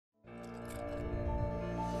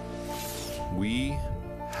We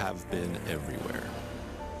have been everywhere.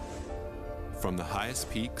 From the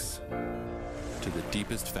highest peaks to the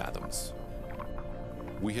deepest fathoms.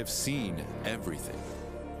 We have seen everything,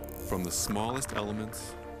 from the smallest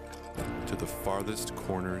elements to the farthest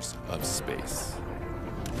corners of space.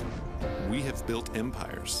 We have built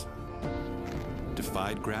empires,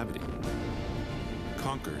 defied gravity,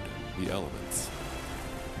 conquered the elements.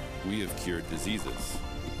 We have cured diseases,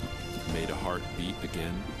 made a heart beat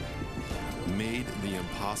again, made the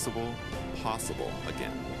impossible possible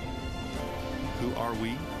again. Who are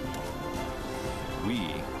we? We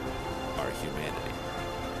are humanity,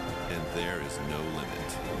 and there is no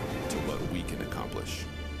limit to what we can accomplish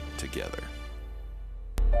together.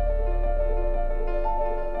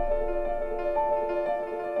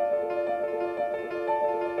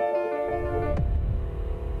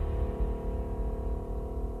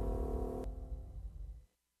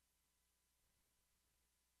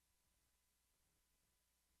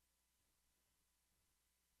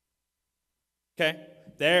 Okay,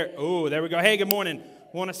 there we go. Hey, good morning.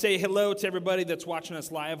 I want to say hello to everybody that's watching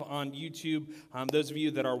us live on YouTube. Those of you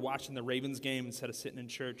that are watching the Ravens game instead of sitting in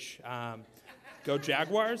church, go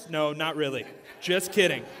Jaguars? No, not really. Just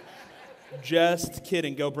kidding. Just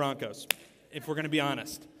kidding. Go Broncos, if we're going to be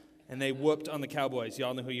honest. And they whooped on the Cowboys.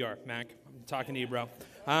 Y'all know who you are. Mac, I'm talking to you, bro.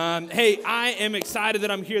 Hey, I am excited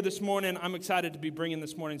that I'm here this morning. I'm excited to be bringing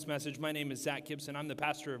this morning's message. My name is Zach Gibson. I'm the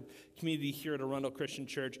pastor of community here at Arundel Christian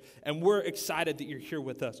Church, and we're excited that you're here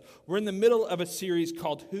with us. We're in the middle of a series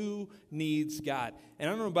called Who Needs God? And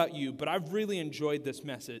I don't know about you, but I've really enjoyed this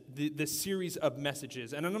message, this series of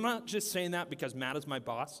messages. And I'm not just saying that because Matt is my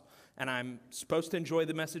boss, and I'm supposed to enjoy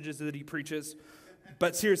the messages that he preaches.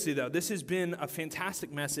 But seriously, though, this has been a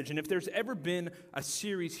fantastic message. And if there's ever been a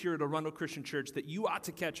series here at Arundel Christian Church that you ought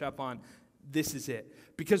to catch up on, this is it.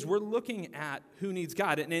 Because we're looking at who needs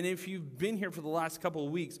God. And if you've been here for the last couple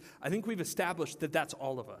of weeks, I think we've established that that's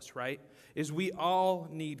all of us, right? Is we all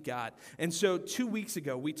need God. And so 2 weeks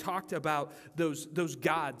ago, we talked about those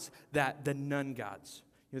gods, the nun gods.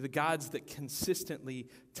 You know, the gods that consistently,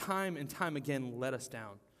 time and time again, let us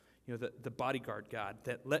down. You know, the bodyguard God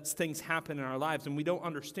that lets things happen in our lives and we don't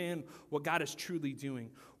understand what God is truly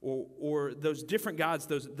doing, or those different gods,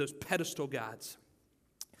 those pedestal gods.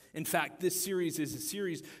 In fact, this series is a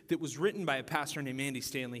series that was written by a pastor named Andy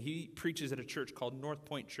Stanley. He preaches at a church called North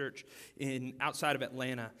Point Church outside of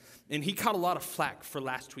Atlanta. And he caught a lot of flack for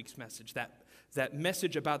last week's message, that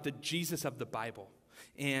message about the Jesus of the Bible.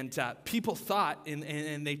 And people thought,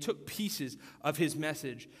 and they took pieces of his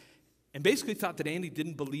message and basically thought that Andy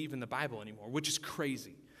didn't believe in the Bible anymore, which is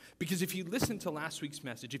crazy. Because if you listen to last week's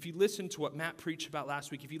message, if you listen to what Matt preached about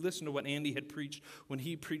last week, if you listen to what Andy had preached when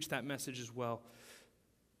he preached that message as well,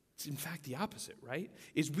 it's in fact the opposite, right?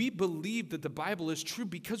 Is we believe that the Bible is true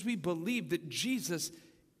because we believe that Jesus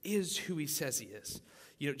is who he says he is.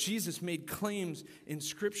 You know, Jesus made claims in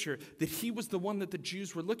Scripture that he was the one that the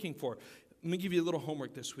Jews were looking for. Let me give you a little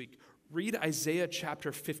homework this week. Read Isaiah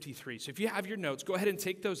chapter 53. So if you have your notes, go ahead and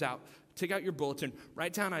take those out. Take out your bulletin.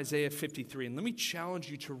 Write down Isaiah 53. And let me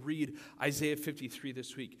challenge you to read Isaiah 53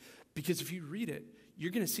 this week. Because if you read it,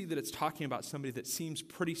 you're going to see that it's talking about somebody that seems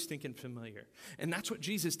pretty stinking familiar. And that's what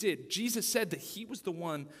Jesus did. Jesus said that he was the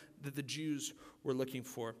one that the Jews were looking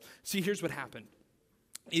for. See, here's what happened.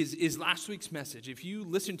 Is last week's message. If you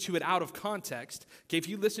listen to it out of context,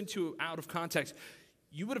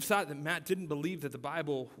 you would have thought that Matt didn't believe that the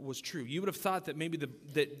Bible was true. You would have thought that maybe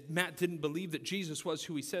that Matt didn't believe that Jesus was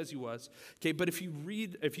who he says he was. Okay, but if you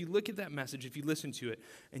look at that message, if you listen to it,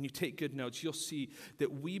 and you take good notes, you'll see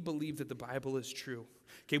that we believe that the Bible is true.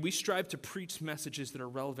 Okay, we strive to preach messages that are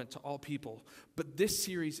relevant to all people, but this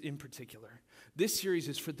series in particular, this series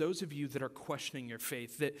is for those of you that are questioning your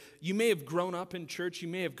faith, that you may have grown up in church, you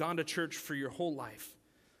may have gone to church for your whole life,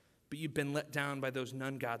 but you've been let down by those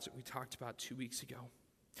nun gods that we talked about 2 weeks ago.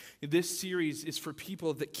 This series is for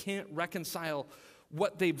people that can't reconcile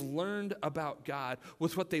what they've learned about God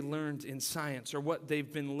with what they learned in science or what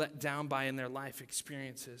they've been let down by in their life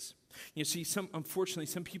experiences. You see, unfortunately,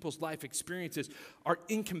 some people's life experiences are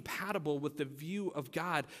incompatible with the view of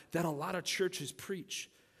God that a lot of churches preach.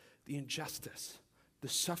 The injustice, the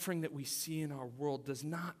suffering that we see in our world does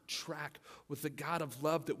not track with the God of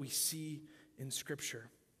love that we see in Scripture.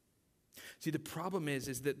 See, the problem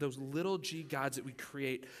is that those little g gods that we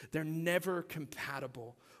create, they're never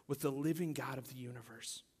compatible with the living God of the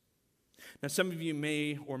universe. Now, some of you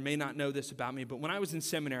may or may not know this about me, but when I was in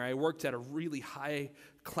seminary, I worked at a really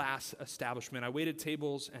high-class establishment. I waited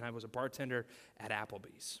tables, and I was a bartender at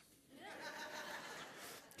Applebee's.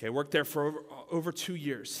 Okay, I worked there for over 2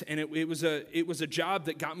 years, and it was a job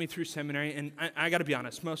that got me through seminary, and I got to be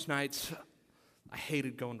honest, most nights I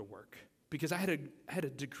hated going to work because I had a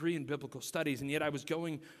degree in biblical studies, and yet I was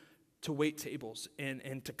going to wait tables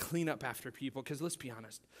and to clean up after people, because let's be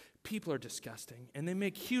honest, people are disgusting, and they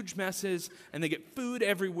make huge messes, and they get food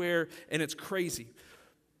everywhere, and it's crazy.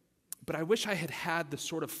 But I wish I had had the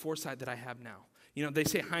sort of foresight that I have now. You know, they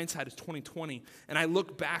say hindsight is 20/20, and I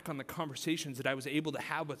look back on the conversations that I was able to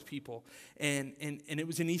have with people, and it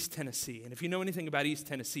was in East Tennessee. And if you know anything about East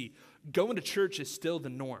Tennessee, going to church is still the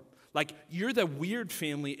norm. Like, you're the weird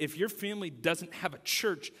family if your family doesn't have a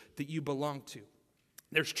church that you belong to.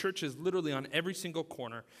 There's churches literally on every single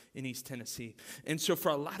corner in East Tennessee. And so for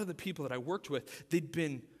a lot of the people that I worked with, they'd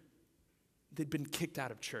been kicked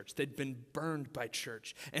out of church. They'd been burned by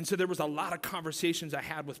church. And so there was a lot of conversations I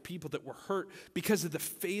had with people that were hurt because of the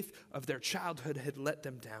faith of their childhood had let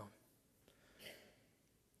them down.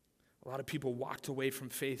 A lot of people walked away from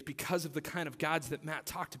faith because of the kind of gods that Matt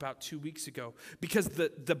talked about 2 weeks ago. Because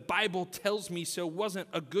the Bible tells me so wasn't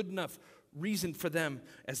a good enough reason for them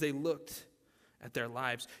as they looked at their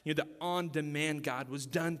lives. You know, the on-demand God was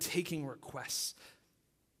done taking requests.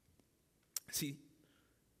 See,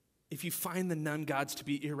 if you find the nun gods to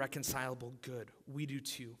be irreconcilable, good. We do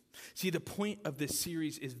too. See, the point of this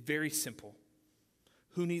series is very simple.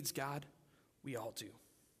 Who needs God? We all do.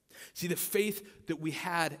 See, the faith that we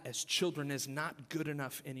had as children is not good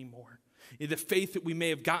enough anymore. The faith that we may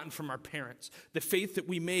have gotten from our parents, the faith that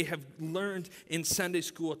we may have learned in Sunday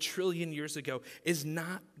school 1 trillion years ago is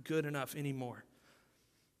not good enough anymore.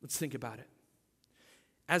 Let's think about it.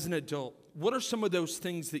 As an adult, what are some of those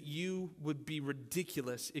things that you would be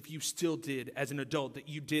ridiculous if you still did as an adult that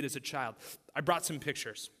you did as a child? I brought some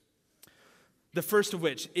pictures. The first of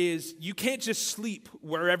which is you can't just sleep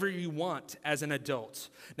wherever you want as an adult.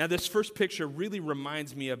 Now, this first picture really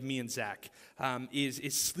reminds me of me and Zach,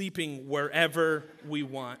 is sleeping wherever we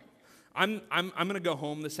want. I'm going to go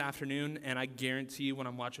home this afternoon, and I guarantee you when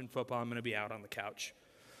I'm watching football, I'm going to be out on the couch.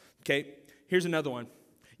 Okay, here's another one.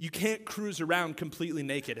 You can't cruise around completely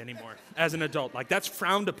naked anymore as an adult. Like, that's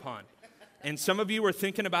frowned upon. And some of you are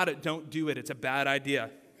thinking about it, don't do it. It's a bad idea.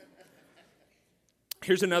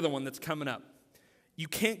 Here's another one that's coming up. You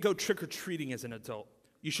can't go trick-or-treating as an adult.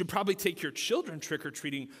 You should probably take your children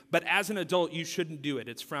trick-or-treating, but as an adult, you shouldn't do it.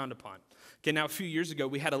 It's frowned upon. Okay, now a few years ago,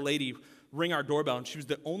 we had a lady ring our doorbell, and she was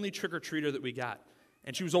the only trick-or-treater that we got.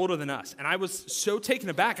 And she was older than us. And I was so taken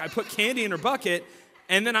aback. I put candy in her bucket,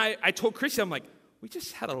 and then I told Chrissy, I'm like, we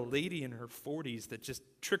just had a lady in her 40s that just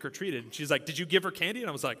trick-or-treated. And she's like, did you give her candy? And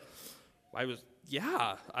I was like, I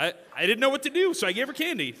didn't know what to do, so I gave her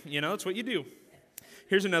candy. You know, that's what you do.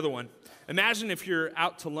 Here's another one. Imagine if you're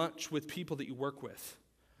out to lunch with people that you work with.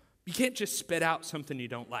 You can't just spit out something you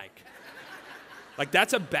don't like. Like,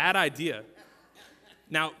 that's a bad idea.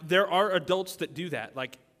 Now, there are adults that do that.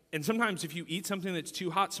 Like, and sometimes if you eat something that's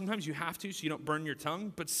too hot, sometimes you have to so you don't burn your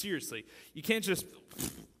tongue. But seriously, you can't just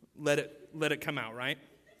let it come out, right?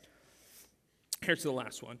 Here's the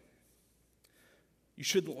last one. You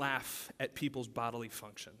shouldn't laugh at people's bodily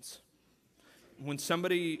functions. When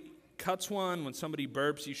somebody cuts one, when somebody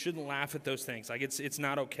burps, you shouldn't laugh at those things. Like, it's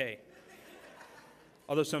not okay.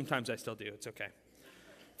 Although sometimes I still do. It's okay.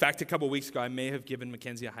 In fact, a couple weeks ago, I may have given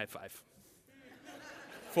Mackenzie a high five.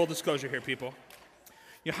 Full disclosure here, people.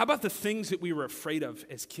 You know, how about the things that we were afraid of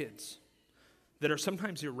as kids that are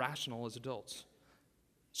sometimes irrational as adults?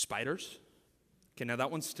 Spiders. Okay, now that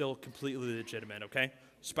one's still completely legitimate, okay?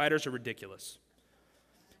 Spiders are ridiculous.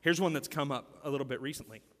 Here's one that's come up a little bit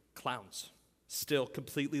recently. Clowns. Still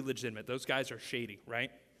completely legitimate. Those guys are shady,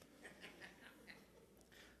 right?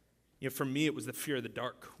 You know, for me, it was the fear of the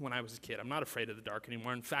dark when I was a kid. I'm not afraid of the dark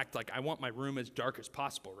anymore. In fact, like, I want my room as dark as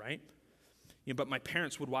possible, right? You know, but my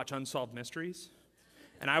parents would watch Unsolved Mysteries,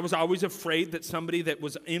 and I was always afraid that somebody that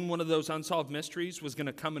was in one of those Unsolved Mysteries was going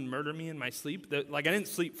to come and murder me in my sleep. Like, I didn't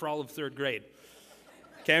sleep for all of third grade.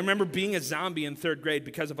 Okay, I remember being a zombie in third grade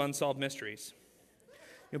because of Unsolved Mysteries.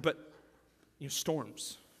 You know, but, you know,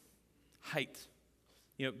 storms. Height,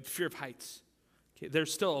 you know, fear of heights. Okay,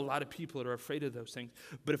 there's still a lot of people that are afraid of those things.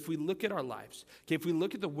 But if we look at our lives, okay, if we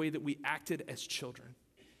look at the way that we acted as children,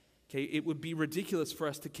 okay, it would be ridiculous for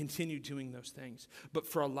us to continue doing those things. But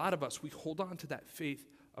for a lot of us, we hold on to that faith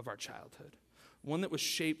of our childhood, one that was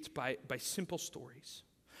shaped by simple stories,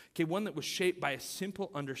 okay, one that was shaped by a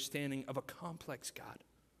simple understanding of a complex God.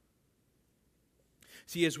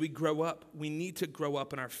 See, as we grow up, we need to grow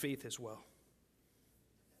up in our faith as well.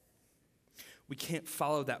 We can't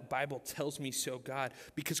follow that Bible tells me so God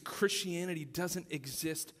because Christianity doesn't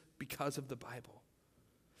exist because of the Bible.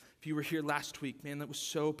 If you were here last week, man, that was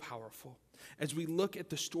so powerful. As we look at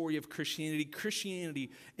the story of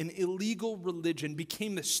Christianity, an illegal religion,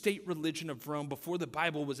 became the state religion of Rome before the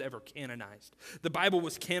Bible was ever canonized. The Bible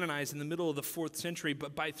was canonized in the middle of the 4th century,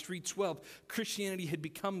 but by 312, Christianity had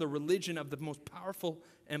become the religion of the most powerful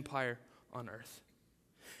empire on earth.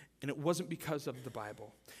 And it wasn't because of the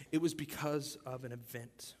Bible. It was because of an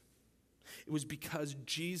event. It was because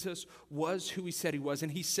Jesus was who he said he was,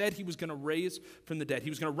 and he said he was going to raise from the dead. He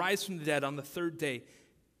was going to rise from the dead on the 3rd day,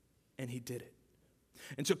 and he did it.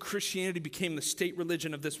 And so Christianity became the state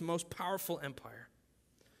religion of this most powerful empire,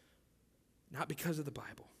 not because of the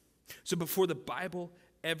Bible. So before the Bible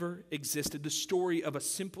ever existed, the story of a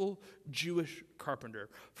simple Jewish carpenter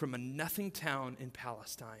from a nothing town in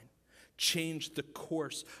Palestine changed the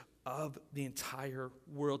course of the entire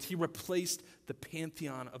world. He replaced the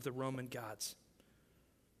pantheon of the Roman gods.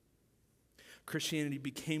 Christianity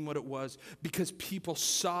became what it was because people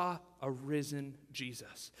saw a risen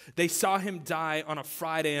Jesus. They saw him die on a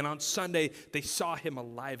Friday, and on Sunday, they saw him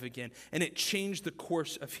alive again. And it changed the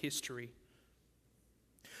course of history.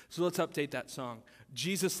 So let's update that song.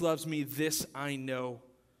 Jesus loves me, this I know.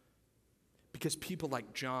 Because people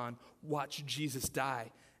like John watched Jesus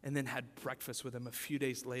die and then had breakfast with him a few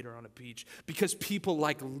days later on a beach. Because people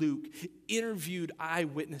like Luke interviewed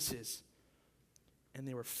eyewitnesses, and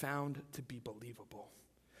they were found to be believable.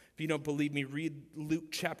 If you don't believe me, read Luke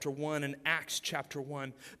chapter 1 and Acts chapter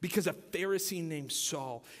 1. Because a Pharisee named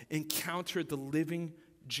Saul encountered the living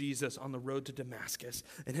Jesus on the road to Damascus,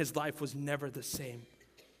 and his life was never the same.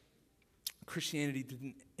 Christianity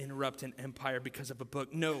didn't interrupt an empire because of a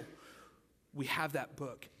book. No, we have that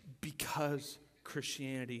book because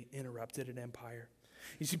Christianity interrupted an empire.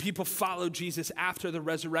 You see, people followed Jesus after the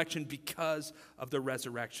resurrection because of the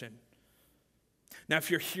resurrection. Now, if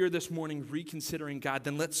you're here this morning reconsidering God,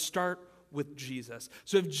 then let's start with Jesus.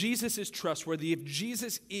 So if Jesus is trustworthy, if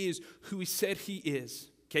Jesus is who he said he is,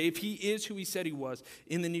 okay, if he is who he said he was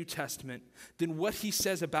in the New Testament, then what he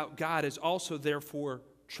says about God is also therefore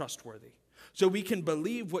trustworthy. So we can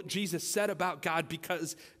believe what Jesus said about God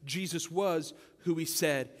because Jesus was who he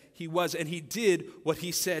said he was, and he did what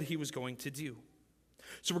he said he was going to do.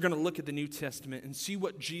 So we're going to look at the New Testament and see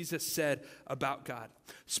what Jesus said about God.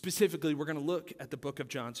 Specifically, we're going to look at the book of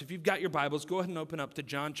John. So if you've got your Bibles, go ahead and open up to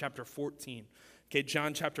John chapter 14. Okay,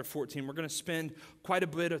 John chapter 14. We're going to spend quite a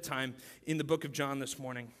bit of time in the book of John this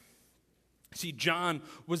morning. See, John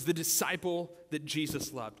was the disciple that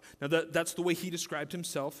Jesus loved. Now, that's the way he described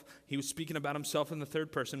himself. He was speaking about himself in the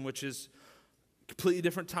third person, which is a completely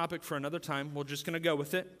different topic for another time. We're just going to go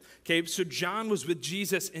with it. Okay, so John was with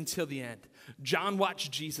Jesus until the end. John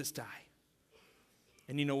watched Jesus die.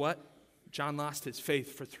 And you know what? John lost his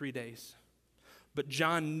faith for 3 days. But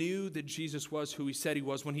John knew that Jesus was who he said he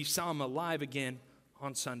was when he saw him alive again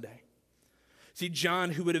on Sunday. See,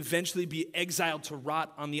 John, who would eventually be exiled to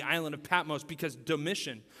rot on the island of Patmos because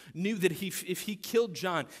Domitian knew that if he killed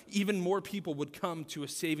John, even more people would come to a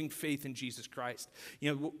saving faith in Jesus Christ.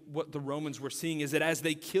 You know, what the Romans were seeing is that as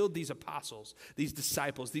they killed these apostles, these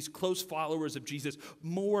disciples, these close followers of Jesus,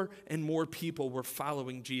 more and more people were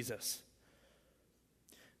following Jesus.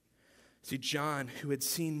 See, John, who had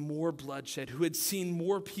seen more bloodshed, who had seen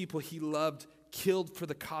more people he loved killed for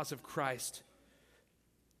the cause of Christ,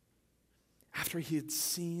 after he had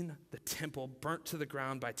seen the temple burnt to the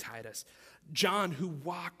ground by Titus, John, who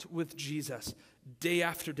walked with Jesus day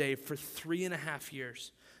after day for 3.5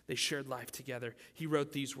 years, they shared life together. He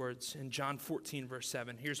wrote these words in John 14, verse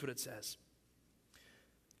 7. Here's what it says.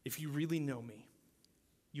 If you really know me,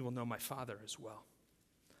 you will know my Father as well.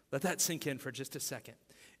 Let that sink in for just a second.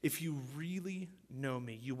 If you really know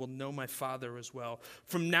me, you will know my Father as well.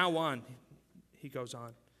 From now on, he goes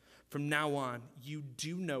on, from now on, you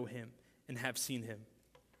do know him and have seen him.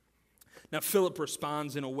 Now, Philip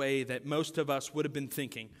responds in a way that most of us would have been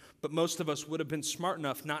thinking, but most of us would have been smart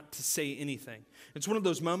enough not to say anything. It's one of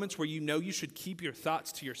those moments where you know you should keep your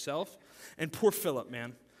thoughts to yourself. And poor Philip,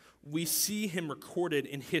 man, we see him recorded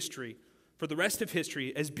in history for the rest of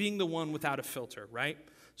history as being the one without a filter, right?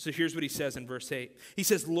 So here's what he says in verse 8. He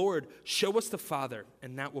says, Lord, show us the Father,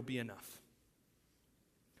 and that will be enough.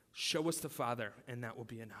 Show us the Father, and that will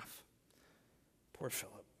be enough. Poor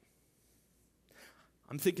Philip.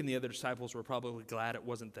 I'm thinking the other disciples were probably glad it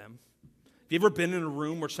wasn't them. Have you ever been in a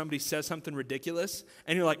room where somebody says something ridiculous,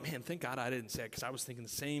 and you're like, man, thank God I didn't say it, because I was thinking the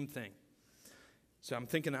same thing. So I'm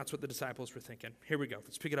thinking that's what the disciples were thinking. Here we go.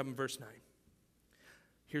 Let's pick it up in verse 9.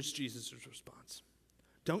 Here's Jesus' response.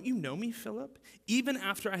 Don't you know me, Philip? Even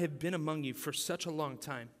after I have been among you for such a long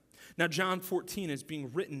time. Now, John 14 is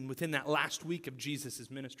being written within that last week of Jesus'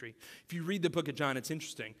 ministry. If you read the book of John, it's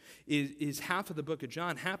interesting. Is half of the book of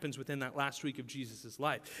John happens within that last week of Jesus'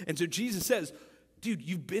 life. And so Jesus says, dude,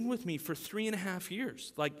 you've been with me for 3.5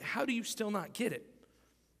 years. Like, how do you still not get it?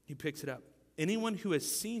 He picks it up. Anyone who has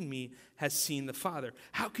seen me has seen the Father.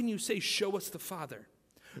 How can you say, show us the Father?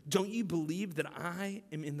 Don't you believe that I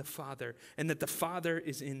am in the Father and that the Father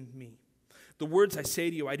is in me? The words I say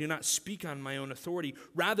to you, I do not speak on my own authority.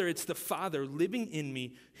 Rather, it's the Father living in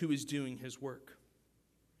me who is doing his work.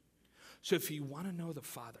 So if you want to know the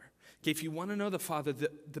Father, if you want to know the Father,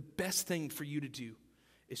 the best thing for you to do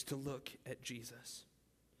is to look at Jesus.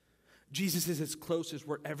 Jesus is as close as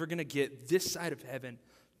we're ever going to get this side of heaven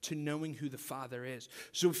to knowing who the Father is.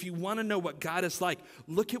 So if you want to know what God is like,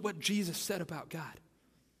 look at what Jesus said about God.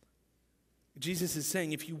 Jesus is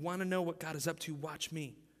saying, if you want to know what God is up to, watch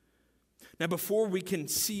me. Now, before we can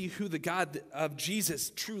see who the God of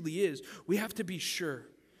Jesus truly is, we have to be sure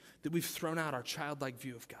that we've thrown out our childlike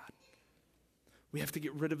view of God. We have to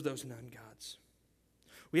get rid of those nun-gods.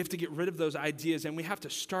 We have to get rid of those ideas, and we have to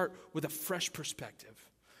start with a fresh perspective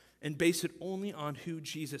and base it only on who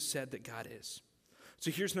Jesus said that God is.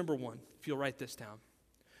 So here's number one, if you'll write this down.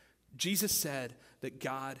 Jesus said that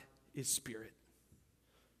God is spirit.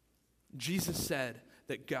 Jesus said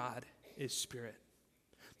that God is spirit.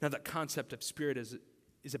 Now, that concept of spirit is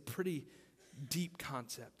a pretty deep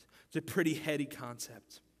concept. It's a pretty heady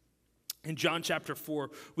concept. In John chapter 4,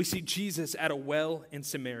 we see Jesus at a well in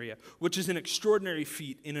Samaria, which is an extraordinary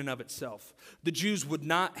feat in and of itself. The Jews would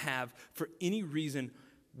not have, for any reason,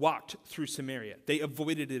 walked through Samaria. They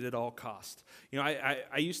avoided it at all costs. You know,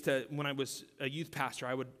 I used to, when I was a youth pastor,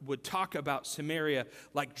 I would talk about Samaria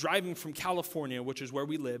like driving from California, which is where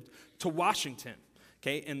we lived, to Washington.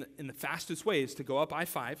 Okay, and the fastest way is to go up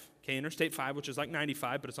I-5, okay, Interstate 5, which is like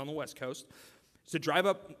 95, but it's on the West Coast. So drive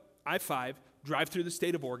up I-5, drive through the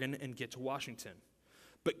state of Oregon, and get to Washington.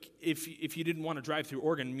 But if you didn't want to drive through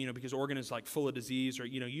Oregon, you know, because Oregon is like full of disease, or,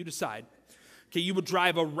 you know, you decide. Okay, you would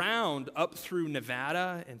drive around up through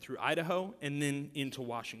Nevada and through Idaho and then into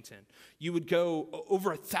Washington. You would go over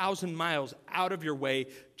 1,000 miles out of your way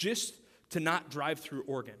just to not drive through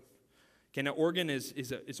Oregon. Okay, now Oregon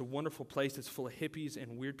is a wonderful place. It's full of hippies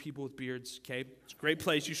and weird people with beards, okay? It's a great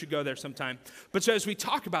place. You should go there sometime. But so as we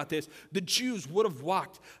talk about this, the Jews would have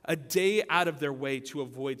walked a day out of their way to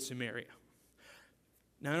avoid Samaria.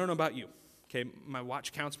 Now, I don't know about you, okay? My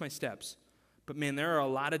watch counts my steps. But man, there are a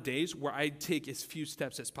lot of days where I take as few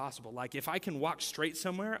steps as possible. Like if I can walk straight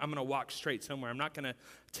somewhere, I'm going to walk straight somewhere. I'm not going to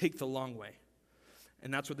take the long way.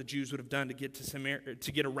 And that's what the Jews would have done to get to Samaria,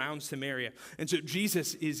 to get around Samaria. And so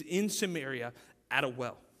Jesus is in Samaria at a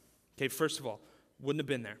well. Okay, first of all, wouldn't have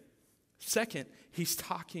been there. Second, he's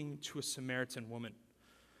talking to a Samaritan woman.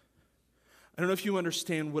 I don't know if you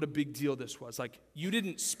understand what a big deal this was. Like, you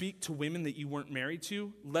didn't speak to women that you weren't married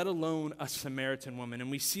to, let alone a Samaritan woman. And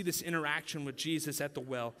we see this interaction with Jesus at the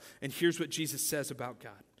well. And here's what Jesus says about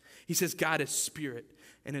God. He says, God is spirit,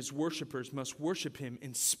 and his worshipers must worship him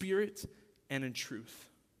in spirit and in truth.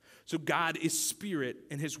 So God is spirit,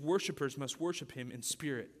 and his worshipers must worship him in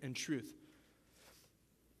spirit and truth.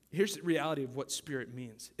 Here's the reality of what spirit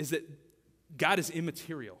means, is that God is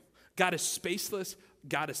immaterial. God is spaceless.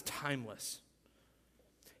 God is timeless.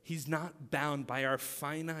 He's not bound by our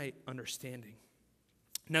finite understanding.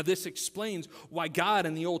 Now, this explains why God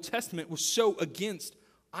in the Old Testament was so against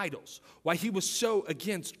idols, why he was so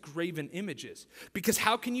against graven images. Because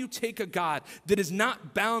how can you take a God that is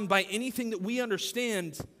not bound by anything that we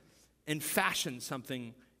understand and fashion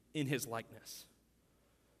something in his likeness?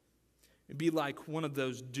 It'd be like one of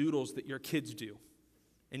those doodles that your kids do.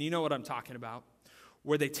 And you know what I'm talking about,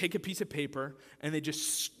 where they take a piece of paper and they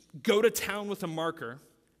just go to town with a marker,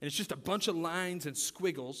 and it's just a bunch of lines and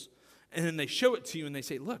squiggles, and then they show it to you and they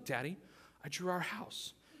say, look, Daddy, I drew our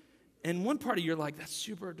house. And one part of you are like, that's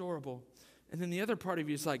super adorable. And then the other part of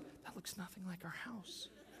you is like, that looks nothing like our house.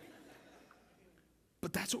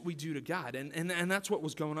 But that's what we do to God. And that's what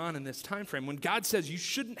was going on in this time frame. When God says you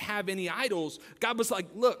shouldn't have any idols, God was like,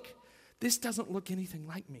 look, this doesn't look anything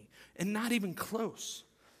like me. And not even close.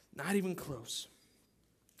 Not even close.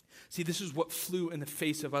 See, this is what flew in the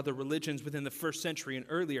face of other religions within the first century and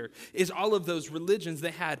earlier, is all of those religions,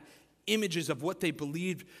 they had images of what they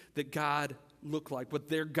believed that God look like, what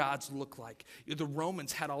their gods look like. The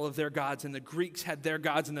Romans had all of their gods, and the Greeks had their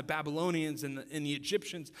gods, and the Babylonians and the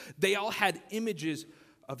Egyptians. They all had images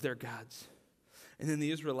of their gods. And then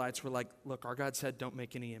the Israelites were like, look, our God said don't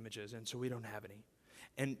make any images, and so we don't have any.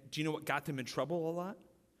 And do you know what got them in trouble a lot?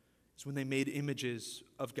 It's when they made images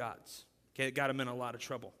of gods. Okay, it got them in a lot of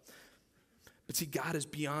trouble. But see, God is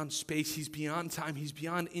beyond space. He's beyond time. He's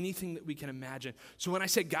beyond anything that we can imagine. So when I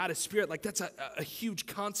say God is spirit, like that's a huge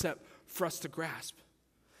concept for us to grasp.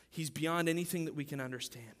 He's beyond anything that we can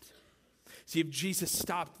understand. See, if Jesus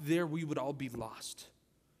stopped there, we would all be lost.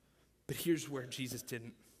 But here's where Jesus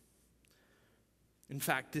didn't. In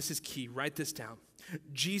fact, this is key. Write this down.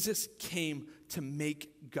 Jesus came to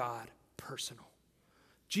make God personal.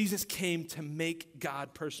 Jesus came to make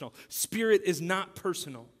God personal. Spirit is not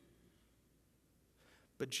personal.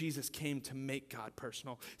 But Jesus came to make God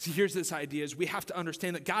personal. See, here's this idea is we have to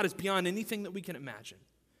understand that God is beyond anything that we can imagine.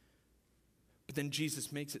 But then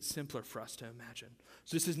Jesus makes it simpler for us to imagine.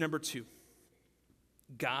 So this is number 2.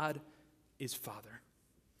 God is Father.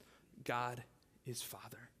 God is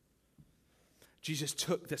Father. Jesus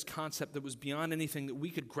took this concept that was beyond anything that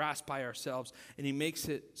we could grasp by ourselves, and he makes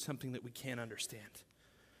it something that we can't understand.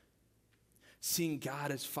 Seeing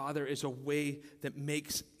God as Father is a way that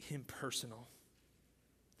makes him personal.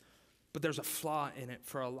 But there's a flaw in it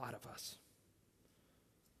for a lot of us.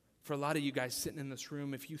 For a lot of you guys sitting in this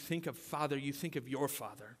room, if you think of Father, you think of your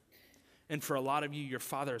father. And for a lot of you, your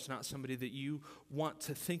father is not somebody that you want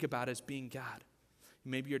to think about as being God.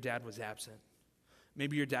 Maybe your dad was absent.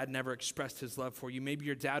 Maybe your dad never expressed his love for you. Maybe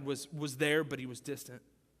your dad was there, but he was distant.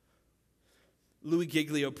 Louis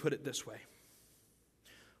Giglio put it this way.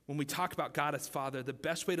 When we talk about God as Father, the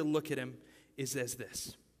best way to look at him is as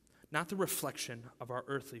this. Not the reflection of our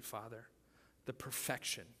earthly father, the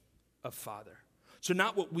perfection of Father. So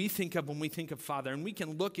not what we think of when we think of Father. And we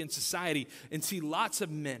can look in society and see lots of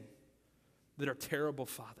men that are terrible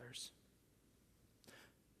fathers.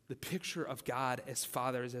 The picture of God as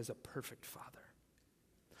Father is as a perfect Father.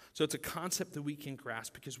 So it's a concept that we can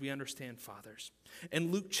grasp because we understand fathers.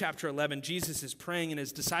 In Luke chapter 11, Jesus is praying and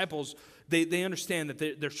his disciples, they understand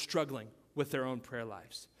that they're struggling with their own prayer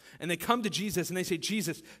lives. And they come to Jesus and they say,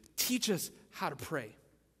 Jesus, teach us how to pray.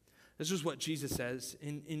 This is what Jesus says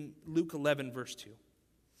in Luke 11, verse 2.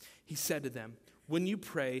 He said to them, when you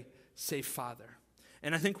pray, say Father.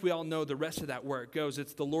 And I think we all know the rest of that where it goes.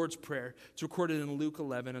 It's the Lord's Prayer. It's recorded in Luke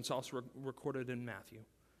 11. It's also recorded in Matthew.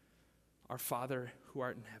 Our Father who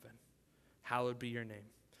art in heaven, hallowed be your name.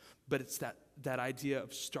 But it's that idea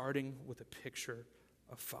of starting with a picture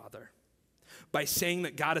of Father. By saying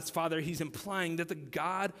that God is Father, he's implying that the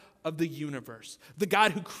God of the universe, the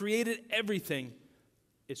God who created everything,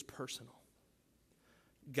 is personal.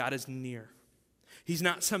 God is near. He's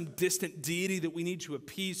not some distant deity that we need to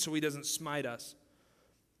appease so he doesn't smite us.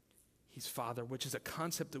 He's Father, which is a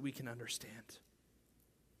concept that we can understand.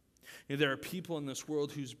 You know, there are people in this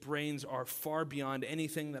world whose brains are far beyond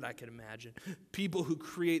anything that I could imagine. People who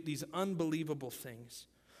create these unbelievable things.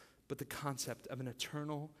 But the concept of an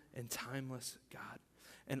eternal and timeless God,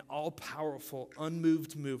 an all-powerful,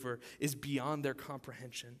 unmoved mover, is beyond their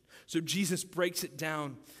comprehension. So Jesus breaks it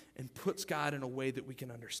down and puts God in a way that we can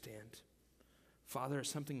understand. Father is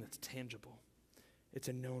something that's tangible. It's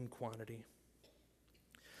a known quantity.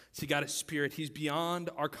 See, God is spirit. He's beyond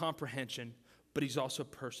our comprehension, but he's also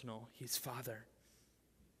personal. He's Father.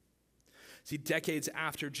 See, decades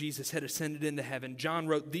after Jesus had ascended into heaven, John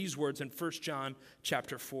wrote these words in 1 John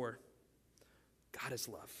chapter 4. God is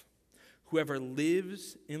love. Whoever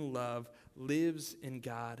lives in love lives in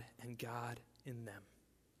God and God in them.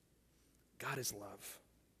 God is love.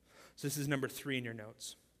 So this is number 3 in your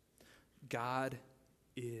notes. God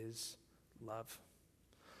is love.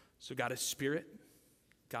 So God is spirit,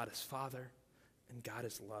 God is Father, and God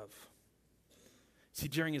is love. See,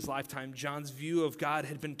 during his lifetime, John's view of God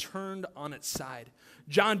had been turned on its side.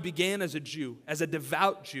 John began as a Jew, as a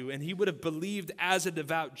devout Jew, and he would have believed as a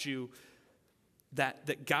devout Jew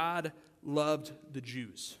that God loved the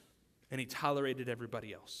Jews, and he tolerated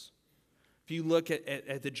everybody else. If you look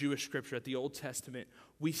at the Jewish scripture, at the Old Testament,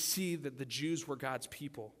 we see that the Jews were God's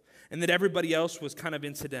people, and that everybody else was kind of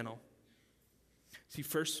incidental. See,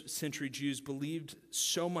 first century Jews believed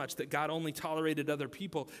so much that God only tolerated other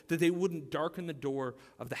people that they wouldn't darken the door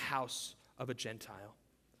of the house of a Gentile,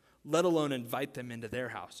 let alone invite them into their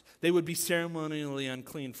house. They would be ceremonially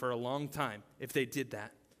unclean for a long time if they did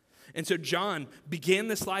that. And so John began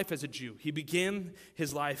this life as a Jew. He began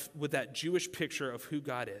his life with that Jewish picture of who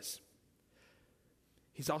God is.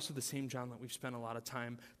 He's also the same John that we've spent a lot of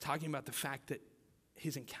time talking about the fact that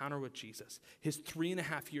his encounter with Jesus, his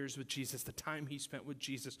 3.5 years with Jesus, the time he spent with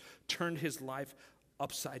Jesus, turned his life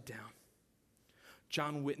upside down.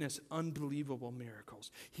 John witnessed unbelievable miracles.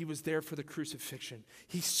 He was there for the crucifixion.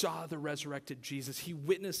 He saw the resurrected Jesus. He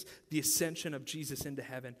witnessed the ascension of Jesus into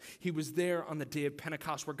heaven. He was there on the day of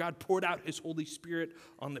Pentecost where God poured out his Holy Spirit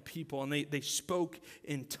on the people and they spoke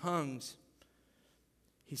in tongues.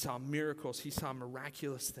 He saw miracles. He saw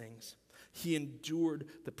miraculous things. He endured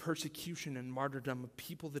the persecution and martyrdom of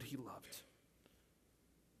people that he loved.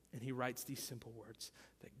 And he writes these simple words,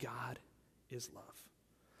 that God is love.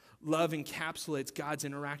 Love encapsulates God's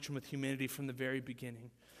interaction with humanity from the very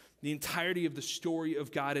beginning. The entirety of the story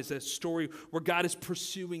of God is a story where God is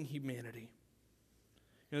pursuing humanity.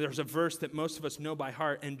 You know, there's a verse that most of us know by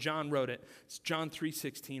heart, and John wrote it. It's John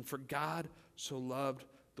 3:16. For God so loved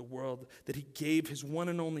the world that he gave his one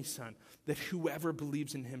and only Son, that whoever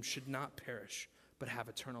believes in him should not perish, but have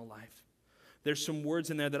eternal life. There's some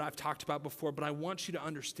words in there that I've talked about before, but I want you to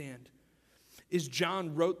understand is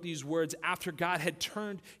John wrote these words after God had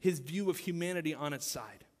turned his view of humanity on its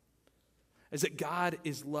side. Is that God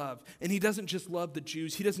is love. And he doesn't just love the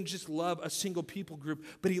Jews. He doesn't just love a single people group,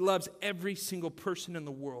 but he loves every single person in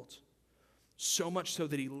the world. So much so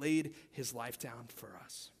that he laid his life down for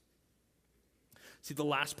us. See, the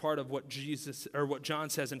last part of what John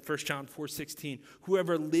says in 1 John 4:16,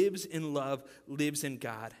 whoever lives in love lives in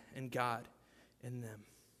God, and God in them.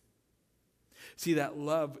 See, that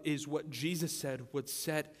love is what Jesus said would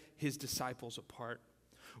set his disciples apart.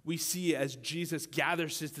 We see as Jesus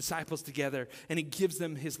gathers his disciples together and he gives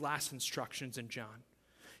them his last instructions in John.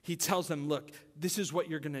 He tells them, look, this is what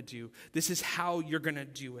you're going to do. This is how you're going to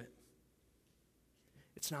do it.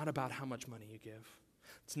 It's not about how much money you give.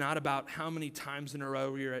 It's not about how many times in a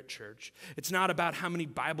row you're at church. It's not about how many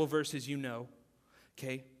Bible verses you know.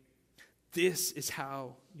 Okay? This is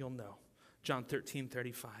how you'll know. John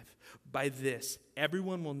 13:35. By this,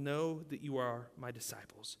 everyone will know that you are my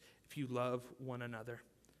disciples, if you love one another.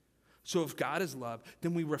 So if God is love,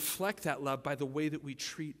 then we reflect that love by the way that we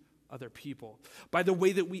treat other people, by the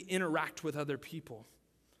way that we interact with other people.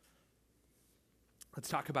 Let's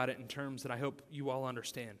talk about it in terms that I hope you all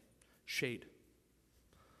understand. Shade.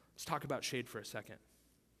 Let's talk about shade for a second.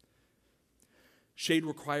 Shade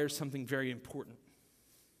requires something very important.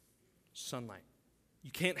 Sunlight. You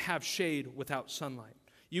can't have shade without sunlight.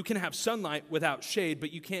 You can have sunlight without shade,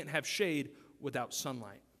 but you can't have shade without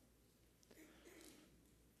sunlight.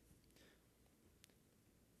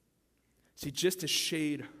 See, just as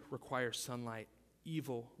shade requires sunlight,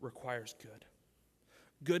 evil requires good.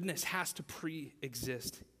 Goodness has to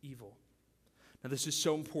pre-exist evil. Now, this is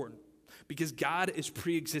so important because God is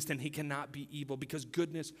pre-existent. He cannot be evil because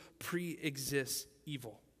goodness pre-exists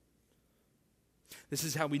evil. This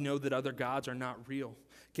is how we know that other gods are not real.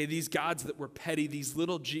 Okay, these gods that were petty, these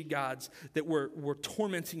little g gods that were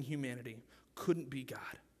tormenting humanity couldn't be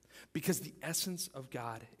God because the essence of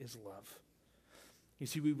God is love. You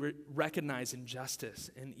see, we recognize injustice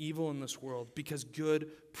and evil in this world because good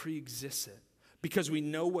pre-exists it. Because we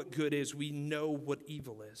know what good is, we know what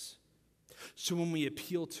evil is. So when we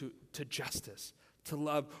appeal to justice, to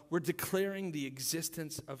love, we're declaring the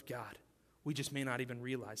existence of God. We just may not even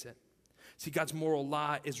realize it. See, God's moral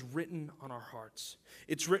law is written on our hearts.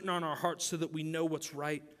 It's written on our hearts so that we know what's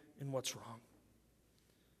right and what's wrong.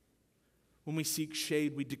 When we seek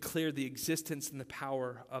shade, we declare the existence and the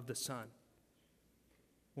power of the sun.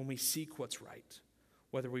 When we seek what's right,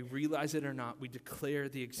 whether we realize it or not, we declare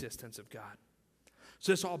the existence of God.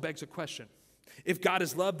 So this all begs a question. If God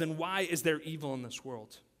is love, then why is there evil in this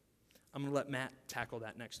world? I'm going to let Matt tackle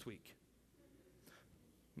that next week.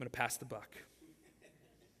 I'm going to pass the buck.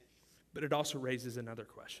 But it also raises another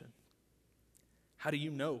question. How do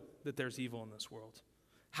you know that there's evil in this world?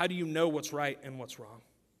 How do you know what's right and what's wrong?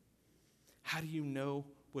 How do you know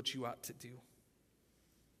what you ought to do?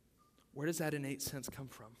 Where does that innate sense come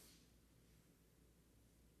from?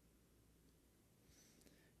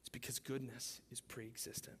 It's because goodness is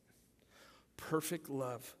pre-existent. Perfect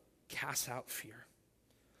love casts out fear.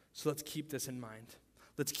 So let's keep this in mind.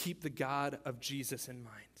 Let's keep the God of Jesus in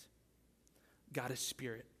mind. God is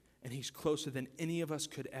spirit, and he's closer than any of us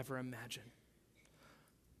could ever imagine.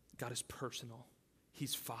 God is personal.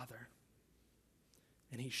 He's Father.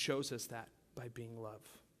 And he shows us that by being love.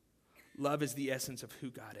 Love is the essence of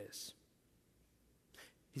who God is.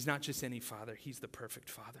 He's not just any father, he's the perfect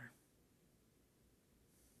Father.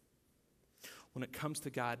 When it comes to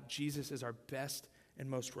God, Jesus is our best and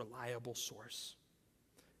most reliable source.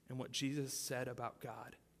 And what Jesus said about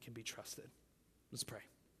God can be trusted. Let's pray.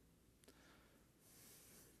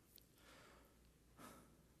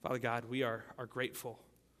 Father God, we are grateful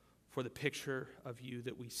for the picture of you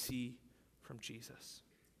that we see from Jesus.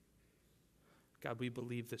 God, we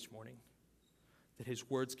believe this morning that his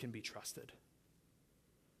words can be trusted.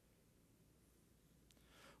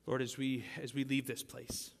 Lord, as we leave this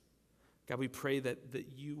place, God, we pray that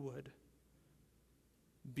you would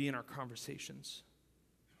be in our conversations.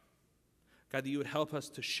 God, that you would help us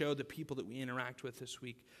to show the people that we interact with this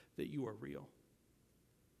week that you are real.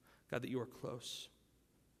 God, that you are close.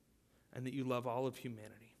 and that you love all of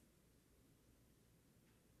humanity.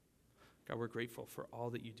 God, we're grateful for all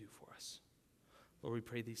that you do for us. Lord, we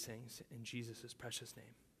pray these things in Jesus' precious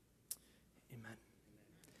name. Amen.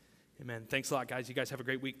 Amen. Thanks a lot, guys. You guys have a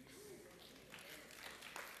great week.